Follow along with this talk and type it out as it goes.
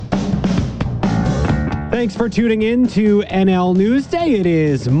Thanks for tuning in to NL Newsday. It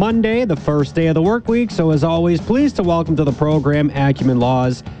is Monday, the first day of the work week. So as always, pleased to welcome to the program Acumen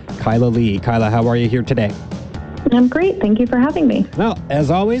Law's Kyla Lee. Kyla, how are you here today? I'm great. Thank you for having me. Well,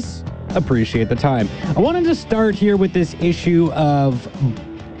 as always, appreciate the time. I wanted to start here with this issue of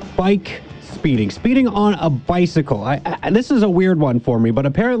bike speeding on a bicycle. This is a weird one for me, but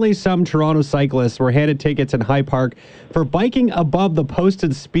apparently some Toronto cyclists were handed tickets in High Park for biking above the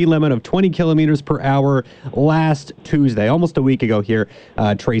posted speed limit of 20 kilometers per hour last Tuesday, almost a week ago here.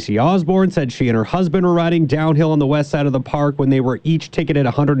 Tracy Osborne said she and her husband were riding downhill on the west side of the park when they were each ticketed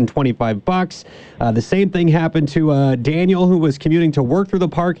 $125. The same thing happened to Daniel, who was commuting to work through the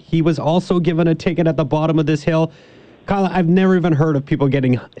park. He was also given a ticket at the bottom of this hill. Kyla, I've never even heard of people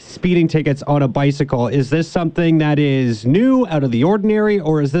getting speeding tickets on a bicycle. Is this something that is new, out of the ordinary,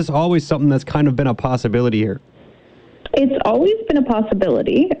 or is this always something that's kind of been a possibility here? It's always been a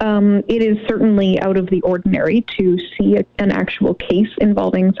possibility. It is certainly out of the ordinary to see an actual case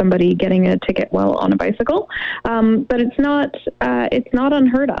involving somebody getting a ticket while on a bicycle, but it's not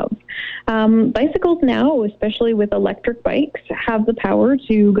unheard of. Bicycles now, especially with electric bikes, have the power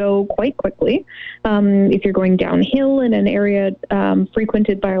to go quite quickly. If you're going downhill in an area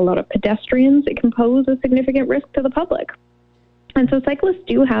frequented by a lot of pedestrians, it can pose a significant risk to the public. And so cyclists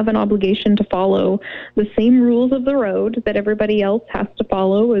do have an obligation to follow the same rules of the road that everybody else has to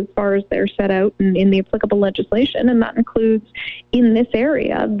follow as far as they're set out in the applicable legislation, and that includes, in this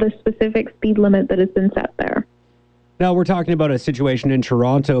area, the specific speed limit that has been set there. Now, we're talking about a situation in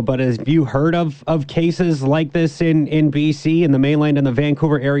Toronto, but have you heard of cases like this in BC, in the mainland and the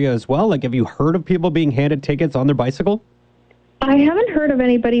Vancouver area as well? Like, have you heard of people being handed tickets on their bicycle? I haven't heard of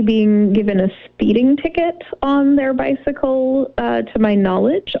anybody being given a speeding ticket on their bicycle, to my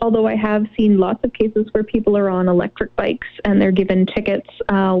knowledge, although I have seen lots of cases where people are on electric bikes and they're given tickets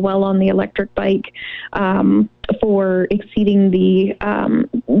while on the electric bike for exceeding the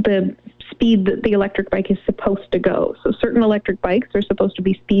speed that the electric bike is supposed to go. So certain electric bikes are supposed to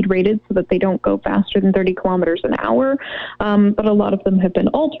be speed rated so that they don't go faster than 30 kilometers an hour, but a lot of them have been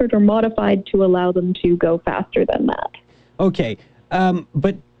altered or modified to allow them to go faster than that. Okay,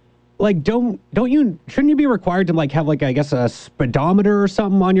 but like, shouldn't you be required to have I guess a speedometer or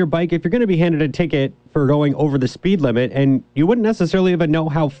something on your bike if you're going to be handed a ticket for going over the speed limit, and you wouldn't necessarily even know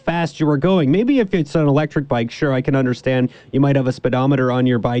how fast you were going? Maybe if it's an electric bike, sure, I can understand you might have a speedometer on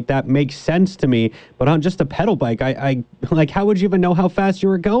your bike. That makes sense to me. But on just a pedal bike, I how would you even know how fast you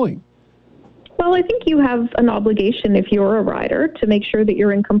were going? Well, I think you have an obligation, if you're a rider, to make sure that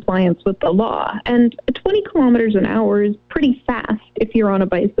you're in compliance with the law. And 20 kilometers an hour is pretty fast. If you're on a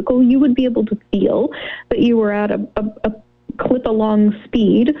bicycle, you would be able to feel that you were at a clip along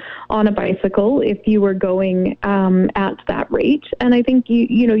speed on a bicycle if you were going at that rate. And I think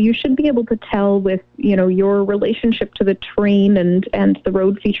you should be able to tell with your relationship to the terrain and the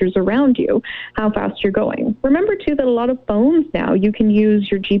road features around you how fast you're going. Remember too that a lot of phones now, you can use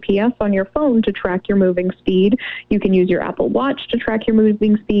your GPS on your phone to track your moving speed. You can use your Apple Watch to track your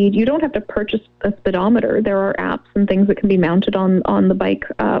moving speed. You don't have to purchase a speedometer. There are apps and things that can be mounted on the bike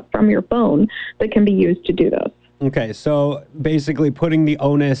from your phone that can be used to do this. Okay, so basically putting the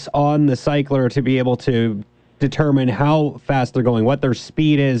onus on the cycler to be able to determine how fast they're going, what their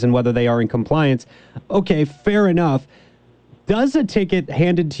speed is, and whether they are in compliance. Okay, fair enough. Does a ticket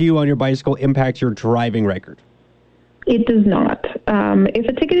handed to you on your bicycle impact your driving record? It does not. If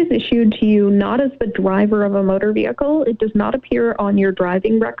a ticket is issued to you not as the driver of a motor vehicle, it does not appear on your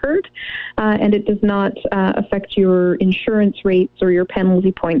driving record, and it does not affect your insurance rates or your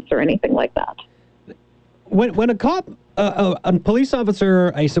penalty points or anything like that. When a cop, a police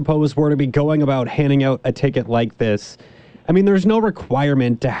officer, I suppose, were to be going about handing out a ticket like this, I mean, there's no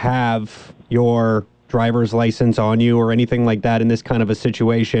requirement to have your driver's license on you or anything like that in this kind of a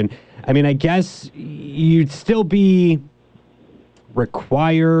situation. I mean, I guess you'd still be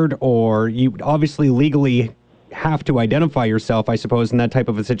required, or you obviously legally have to identify yourself, I suppose, in that type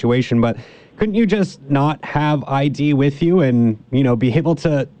of a situation. But couldn't you just not have ID with you and, be able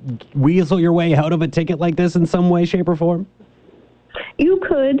to weasel your way out of a ticket like this in some way, shape, or form? You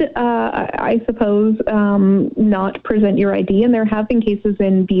could, I suppose, not present your ID. And there have been cases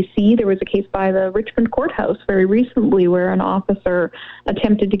in BC. There was a case by the Richmond Courthouse very recently where an officer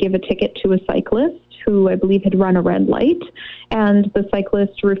attempted to give a ticket to a cyclist who I believe had run a red light, and the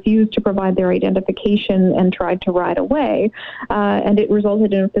cyclist refused to provide their identification and tried to ride away, and it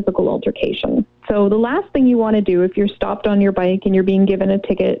resulted in a physical altercation. So the last thing you want to do if you're stopped on your bike and you're being given a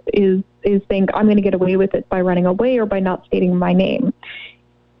ticket is think, I'm going to get away with it by running away or by not stating my name.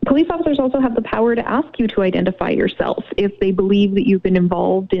 Police officers also have the power to ask you to identify yourself if they believe that you've been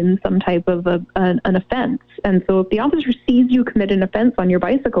involved in some type of an offense. And so if the officer sees you commit an offense on your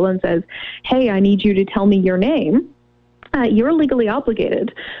bicycle and says, hey, I need you to tell me your name, you're legally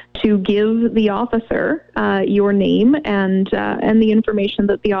obligated to give the officer your name and the information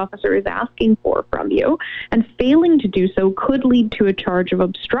that the officer is asking for from you. And failing to do so could lead to a charge of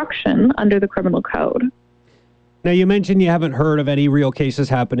obstruction under the criminal code. Now, you mentioned you haven't heard of any real cases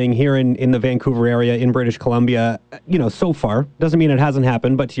happening here in the Vancouver area in British Columbia, so far. Doesn't mean it hasn't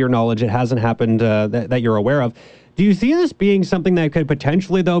happened, but to your knowledge, it hasn't happened that you're aware of. Do you see this being something that could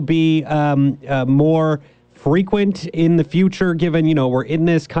potentially, though, be more frequent in the future, given, we're in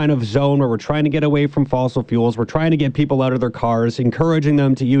this kind of zone where we're trying to get away from fossil fuels, we're trying to get people out of their cars, encouraging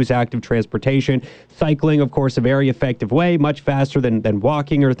them to use active transportation, cycling, of course, a very effective way, much faster than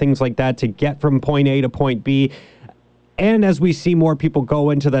walking or things like that to get from point A to point B. And as we see more people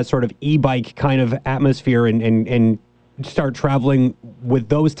go into that sort of e-bike kind of atmosphere and start traveling with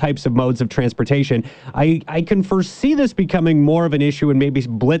those types of modes of transportation, I can foresee this becoming more of an issue, and maybe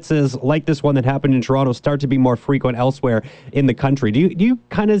blitzes like this one that happened in Toronto start to be more frequent elsewhere in the country. Do you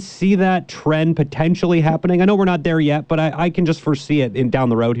kind of see that trend potentially happening? I know we're not there yet, but I can just foresee it down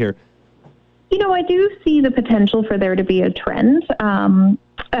the road here. I do see the potential for there to be a trend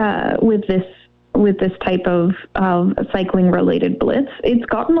with this type of cycling-related blitz. It's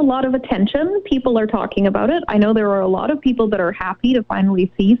gotten a lot of attention. People are talking about it. I know there are a lot of people that are happy to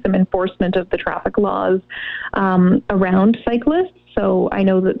finally see some enforcement of the traffic laws around cyclists. So I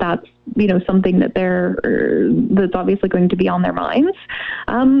know that that's something that that's obviously going to be on their minds.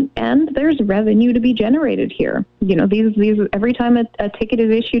 And there's revenue to be generated here. These every time a ticket is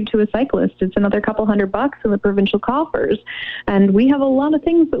issued to a cyclist, it's another couple $100 in the provincial coffers. And we have a lot of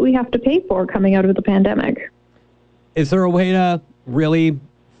things that we have to pay for coming out of the pandemic. Is there a way to really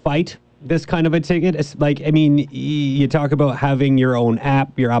fight this kind of a ticket? It's you talk about having your own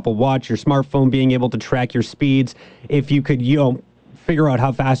app, your Apple Watch, your smartphone, being able to track your speeds. If you could, figure out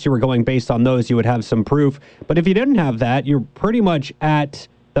how fast you were going based on those, you would have some proof. But if you didn't have that, you're pretty much at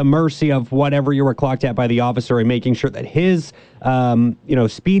the mercy of whatever you were clocked at by the officer and making sure that his,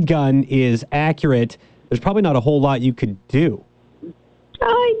 speed gun is accurate. There's probably not a whole lot you could do.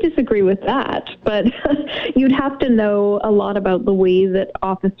 I disagree with that, but you'd have to know a lot about the way that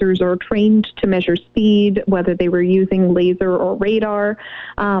officers are trained to measure speed, whether they were using laser or radar.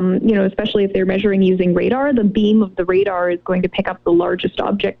 Especially if they're measuring using radar, the beam of the radar is going to pick up the largest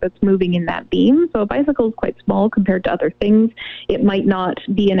object that's moving in that beam. So a bicycle is quite small compared to other things. It might not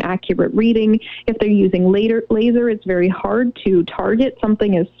be an accurate reading. If they're using laser, it's very hard to target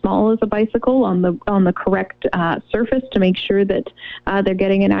something as small as a bicycle on the correct surface to make sure that they're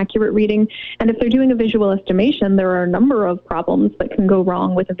getting an accurate reading. And if they're doing a visual estimation, there are a number of problems that can go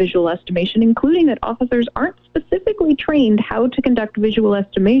wrong with a visual estimation, including that officers aren't specifically trained how to conduct visual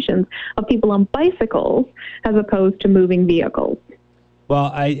estimations of people on bicycles as opposed to moving vehicles.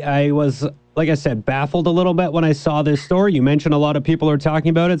 Well, I was, like I said, baffled a little bit when I saw this story. You mentioned a lot of people are talking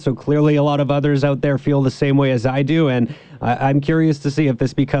about it, so clearly a lot of others out there feel the same way as I do, and I'm curious to see if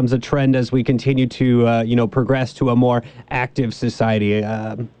this becomes a trend as we continue to, progress to a more active society.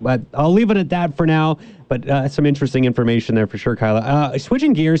 But I'll leave it at that for now, but some interesting information there for sure, Kyla.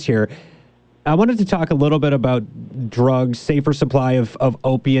 Switching gears here, I wanted to talk a little bit about drugs, safer supply of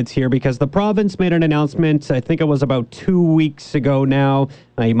opiates here, because the province made an announcement, I think it was about 2 weeks ago now.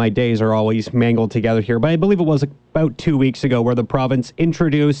 My days are always mangled together here, but I believe it was about 2 weeks ago where the province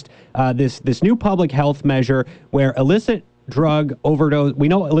introduced this new public health measure where illicit drug overdose. We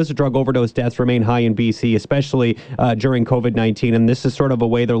know illicit drug overdose deaths remain high in BC, especially during COVID-19, and this is sort of a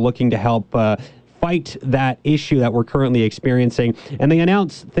way they're looking to help fight that issue that we're currently experiencing. And they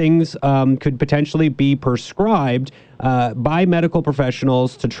announced things could potentially be prescribed by medical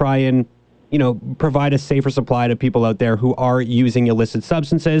professionals to try and provide a safer supply to people out there who are using illicit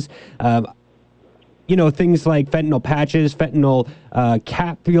substances. Things like fentanyl patches, fentanyl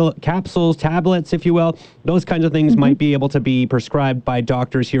capsules, tablets, if you will. Those kinds of things might be able to be prescribed by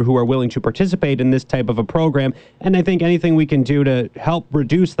doctors here who are willing to participate in this type of a program. And I think anything we can do to help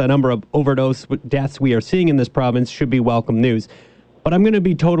reduce the number of overdose deaths we are seeing in this province should be welcome news. But I'm going to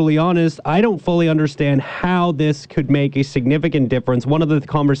be totally honest, I don't fully understand how this could make a significant difference. One of the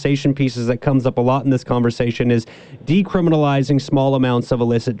conversation pieces that comes up a lot in this conversation is decriminalizing small amounts of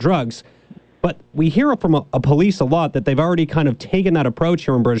illicit drugs. But we hear from a police a lot that they've already kind of taken that approach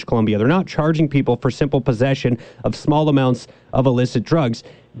here in British Columbia. They're not charging people for simple possession of small amounts of illicit drugs.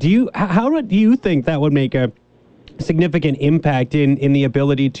 How do you think that would make a significant impact in the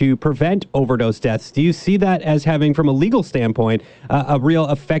ability to prevent overdose deaths. Do you see that as having, from a legal standpoint, a real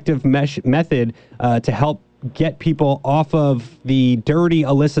effective method to help get people off of the dirty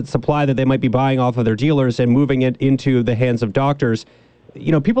illicit supply that they might be buying off of their dealers and moving it into the hands of doctors?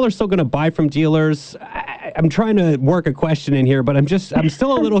 You know, people are still going to buy from dealers. I'm trying to work a question in here, but I'm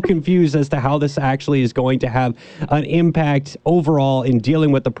still a little confused as to how this actually is going to have an impact overall in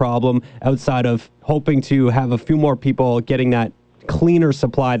dealing with the problem, outside of hoping to have a few more people getting that cleaner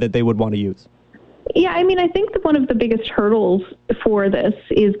supply that they would want to use. Yeah, I mean, I think that one of the biggest hurdles for this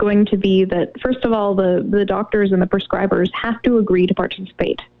is going to be that, first of all, the doctors and the prescribers have to agree to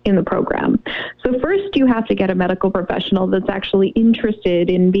participate in the program. So first, you have to get a medical professional that's actually interested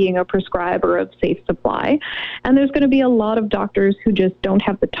in being a prescriber of safe supply. And there's going to be a lot of doctors who just don't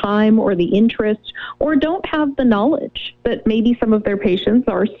have the time or the interest or don't have the knowledge that maybe some of their patients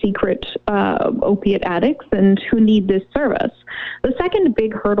are secret opiate addicts and who need this service. The second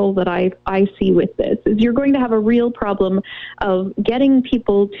big hurdle that I see with this is you're going to have a real problem of getting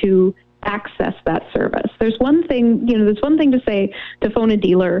people to access that service. There's one thing to say, to phone a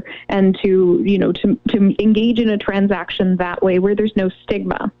dealer and to engage in a transaction that way where there's no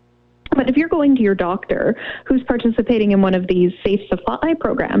stigma. But if you're going to your doctor who's participating in one of these safe supply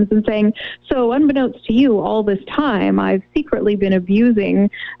programs and saying, so unbeknownst to you, all this time, I've secretly been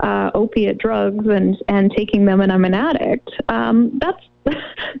abusing opiate drugs and taking them, and I'm an addict,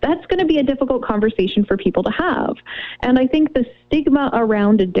 that's going to be a difficult conversation for people to have. And I think the stigma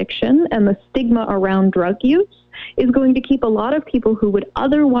around addiction and the stigma around drug use is going to keep a lot of people who would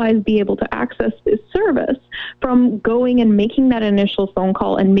otherwise be able to access this service from going and making that initial phone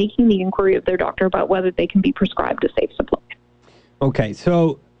call and making the inquiry of their doctor about whether they can be prescribed a safe supply. Okay,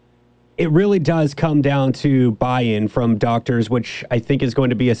 so it really does come down to buy-in from doctors, which I think is going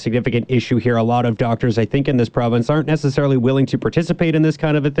to be a significant issue here. A lot of doctors, I think, in this province aren't necessarily willing to participate in this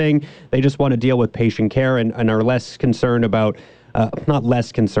kind of a thing. They just want to deal with patient care and are less concerned about, not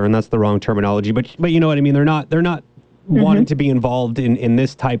less concerned, that's the wrong terminology, but you know what I mean? They're not wanting to be involved in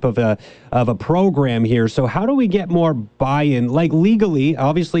this type of a program here. So how do we get more buy-in, like legally?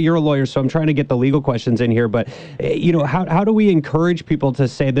 Obviously, you're a lawyer, so I'm trying to get the legal questions in here. But how do we encourage people to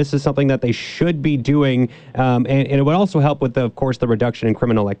say this is something that they should be doing, and it would also help with, of course, the reduction in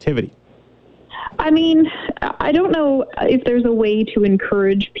criminal activity? I mean, I don't know if there's a way to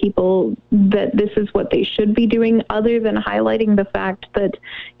encourage people that this is what they should be doing, other than highlighting the fact that,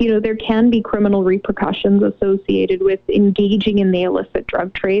 there can be criminal repercussions associated with engaging in the illicit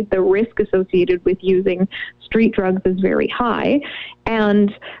drug trade. The risk associated with using street drugs is very high,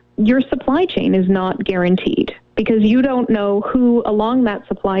 and your supply chain is not guaranteed, because you don't know who along that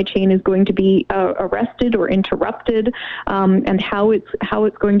supply chain is going to be arrested or interrupted, and how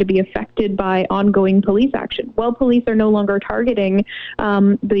it's going to be affected by ongoing police action. While police are no longer targeting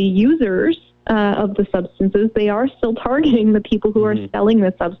the users of the substances, they are still targeting the people who are selling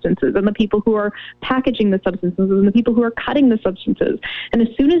the substances, and the people who are packaging the substances, and the people who are cutting the substances. And as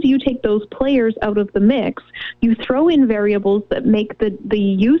soon as you take those players out of the mix, you throw in variables that make the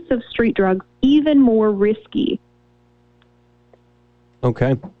use of street drugs even more risky.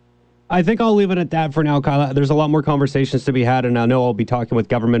 Okay. I think I'll leave it at that for now, Kyla. There's a lot more conversations to be had, and I know I'll be talking with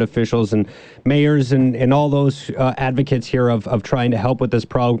government officials and mayors and all those advocates here of trying to help with this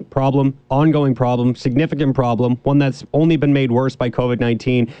problem, ongoing problem, significant problem, one that's only been made worse by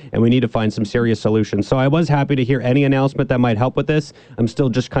COVID-19, and we need to find some serious solutions. So I was happy to hear any announcement that might help with this. I'm still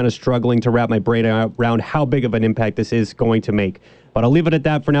just kind of struggling to wrap my brain around how big of an impact this is going to make. But I'll leave it at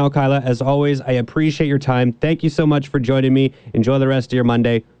that for now, Kyla. As always, I appreciate your time. Thank you so much for joining me. Enjoy the rest of your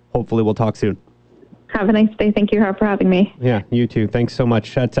Monday. Hopefully we'll talk soon. Have a nice day. Thank you for having me. Yeah, you too. Thanks so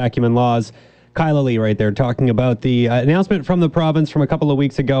much. That's Acumen Law's Kyla Lee right there, talking about the announcement from the province from a couple of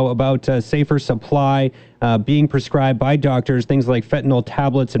weeks ago about safer supply being prescribed by doctors, things like fentanyl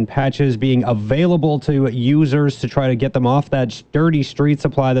tablets and patches being available to users to try to get them off that dirty street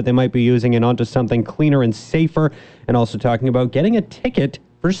supply that they might be using and onto something cleaner and safer, and also talking about getting a ticket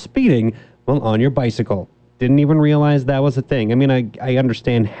for speeding while on your bicycle. Didn't even realize that was a thing. I mean, I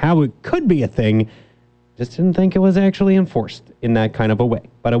understand how it could be a thing, just didn't think it was actually enforced in that kind of a way.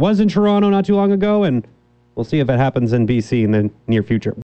 But it was in Toronto not too long ago, and we'll see if it happens in BC in the near future.